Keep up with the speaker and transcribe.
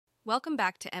Welcome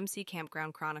back to MC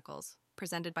Campground Chronicles,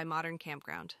 presented by Modern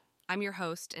Campground. I'm your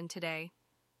host, and today,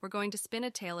 we're going to spin a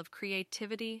tale of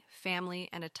creativity, family,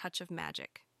 and a touch of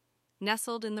magic.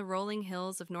 Nestled in the rolling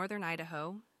hills of northern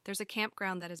Idaho, there's a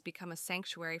campground that has become a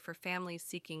sanctuary for families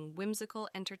seeking whimsical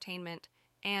entertainment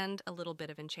and a little bit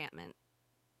of enchantment.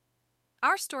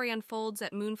 Our story unfolds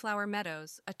at Moonflower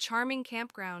Meadows, a charming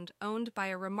campground owned by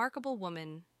a remarkable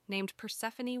woman named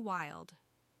Persephone Wild.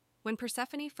 When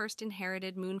Persephone first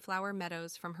inherited Moonflower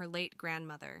Meadows from her late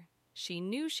grandmother, she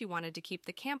knew she wanted to keep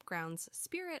the campground's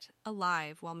spirit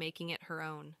alive while making it her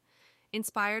own.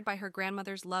 Inspired by her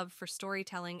grandmother's love for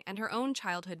storytelling and her own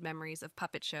childhood memories of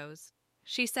puppet shows,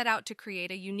 she set out to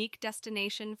create a unique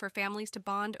destination for families to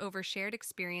bond over shared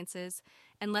experiences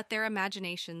and let their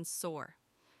imaginations soar.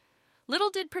 Little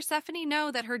did Persephone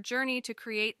know that her journey to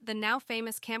create the now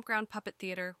famous Campground Puppet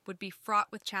Theater would be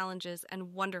fraught with challenges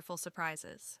and wonderful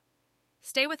surprises.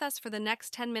 Stay with us for the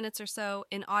next 10 minutes or so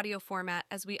in audio format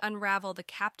as we unravel the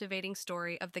captivating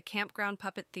story of the Campground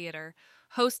Puppet Theater,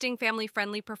 hosting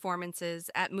family-friendly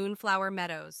performances at Moonflower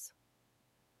Meadows.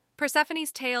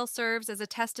 Persephone's tale serves as a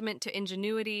testament to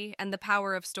ingenuity and the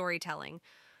power of storytelling,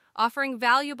 offering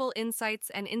valuable insights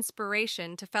and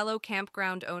inspiration to fellow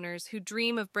campground owners who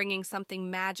dream of bringing something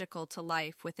magical to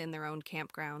life within their own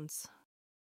campgrounds.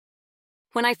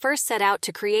 When I first set out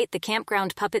to create the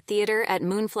Campground Puppet Theater at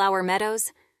Moonflower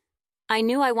Meadows, I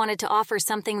knew I wanted to offer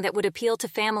something that would appeal to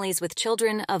families with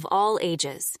children of all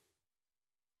ages.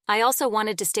 I also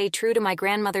wanted to stay true to my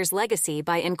grandmother's legacy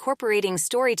by incorporating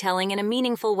storytelling in a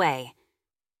meaningful way.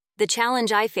 The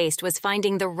challenge I faced was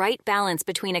finding the right balance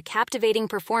between a captivating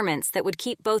performance that would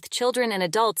keep both children and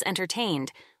adults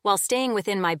entertained while staying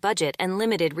within my budget and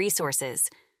limited resources.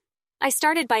 I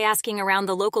started by asking around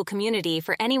the local community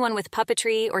for anyone with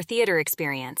puppetry or theater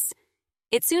experience.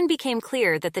 It soon became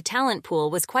clear that the talent pool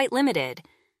was quite limited.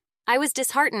 I was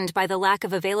disheartened by the lack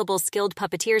of available skilled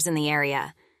puppeteers in the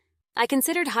area. I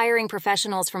considered hiring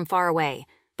professionals from far away,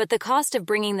 but the cost of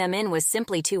bringing them in was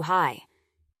simply too high.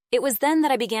 It was then that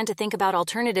I began to think about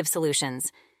alternative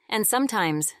solutions, and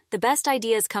sometimes the best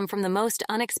ideas come from the most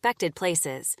unexpected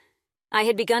places. I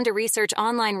had begun to research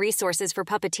online resources for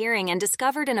puppeteering and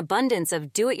discovered an abundance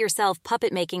of do-it-yourself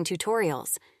puppet-making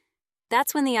tutorials.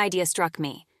 That's when the idea struck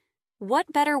me.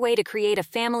 What better way to create a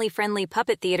family-friendly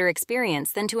puppet theater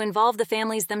experience than to involve the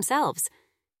families themselves?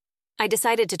 I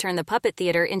decided to turn the puppet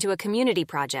theater into a community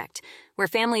project, where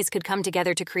families could come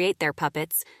together to create their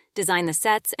puppets, design the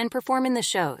sets, and perform in the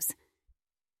shows.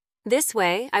 This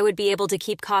way, I would be able to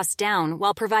keep costs down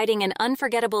while providing an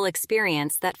unforgettable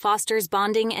experience that fosters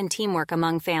bonding and teamwork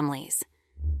among families.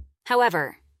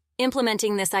 However,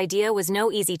 implementing this idea was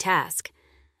no easy task.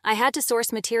 I had to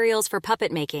source materials for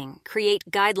puppet making, create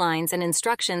guidelines and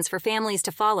instructions for families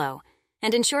to follow,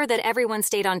 and ensure that everyone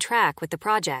stayed on track with the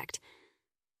project.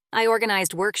 I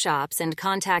organized workshops and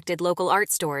contacted local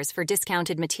art stores for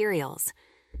discounted materials.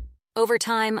 Over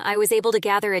time, I was able to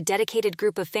gather a dedicated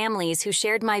group of families who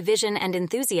shared my vision and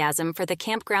enthusiasm for the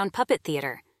Campground Puppet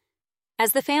Theater.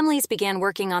 As the families began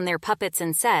working on their puppets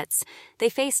and sets, they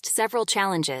faced several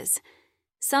challenges.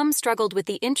 Some struggled with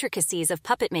the intricacies of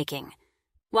puppet making,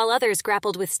 while others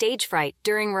grappled with stage fright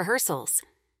during rehearsals.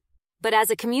 But as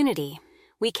a community,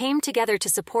 we came together to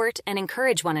support and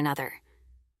encourage one another.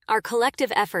 Our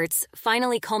collective efforts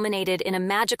finally culminated in a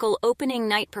magical opening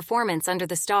night performance under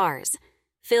the stars,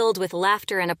 filled with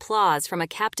laughter and applause from a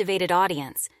captivated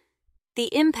audience. The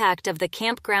impact of the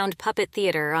Campground Puppet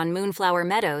Theater on Moonflower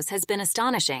Meadows has been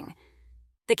astonishing.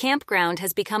 The campground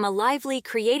has become a lively,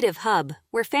 creative hub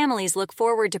where families look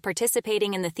forward to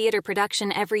participating in the theater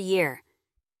production every year.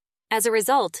 As a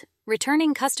result,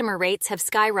 returning customer rates have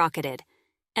skyrocketed,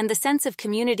 and the sense of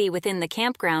community within the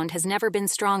campground has never been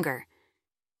stronger.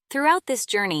 Throughout this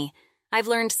journey, I've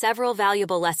learned several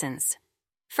valuable lessons.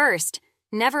 First,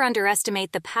 never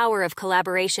underestimate the power of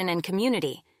collaboration and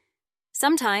community.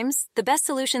 Sometimes, the best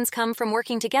solutions come from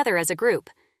working together as a group.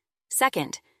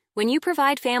 Second, when you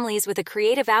provide families with a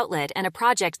creative outlet and a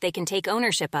project they can take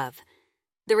ownership of,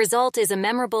 the result is a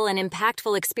memorable and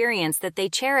impactful experience that they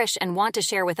cherish and want to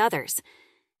share with others.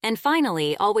 And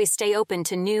finally, always stay open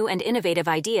to new and innovative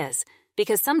ideas,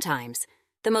 because sometimes,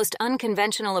 the most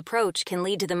unconventional approach can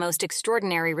lead to the most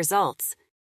extraordinary results.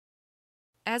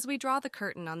 As we draw the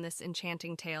curtain on this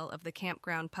enchanting tale of the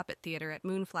Campground Puppet Theater at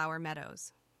Moonflower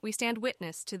Meadows, we stand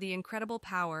witness to the incredible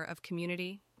power of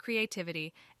community,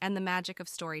 creativity, and the magic of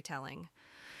storytelling.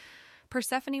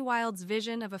 Persephone Wild's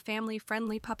vision of a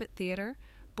family-friendly puppet theater,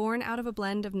 born out of a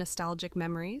blend of nostalgic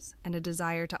memories and a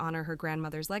desire to honor her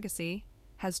grandmother's legacy,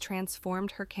 has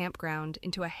transformed her campground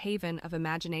into a haven of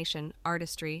imagination,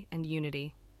 artistry, and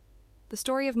unity. The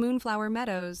story of Moonflower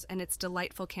Meadows and its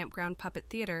delightful campground puppet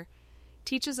theater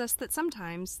teaches us that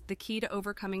sometimes the key to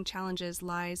overcoming challenges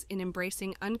lies in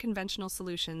embracing unconventional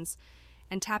solutions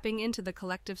and tapping into the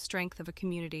collective strength of a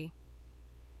community.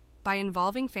 By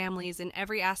involving families in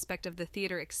every aspect of the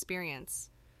theater experience,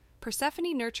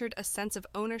 Persephone nurtured a sense of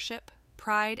ownership,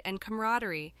 pride, and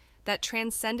camaraderie that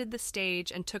transcended the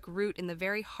stage and took root in the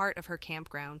very heart of her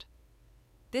campground.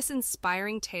 This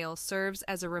inspiring tale serves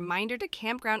as a reminder to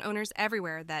campground owners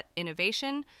everywhere that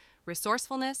innovation,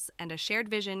 resourcefulness, and a shared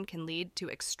vision can lead to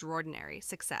extraordinary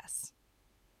success.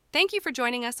 Thank you for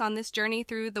joining us on this journey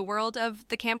through the world of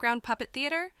the Campground Puppet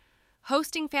Theater,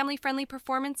 hosting family-friendly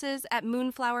performances at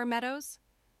Moonflower Meadows.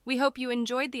 We hope you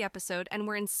enjoyed the episode and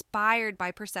were inspired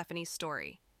by Persephone's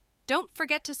story. Don't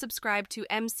forget to subscribe to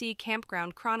MC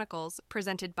Campground Chronicles,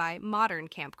 presented by Modern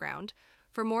Campground,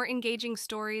 for more engaging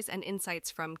stories and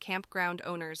insights from campground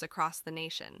owners across the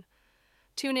nation.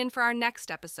 Tune in for our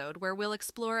next episode, where we'll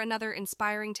explore another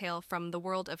inspiring tale from the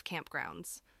world of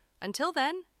campgrounds. Until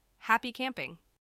then, happy camping!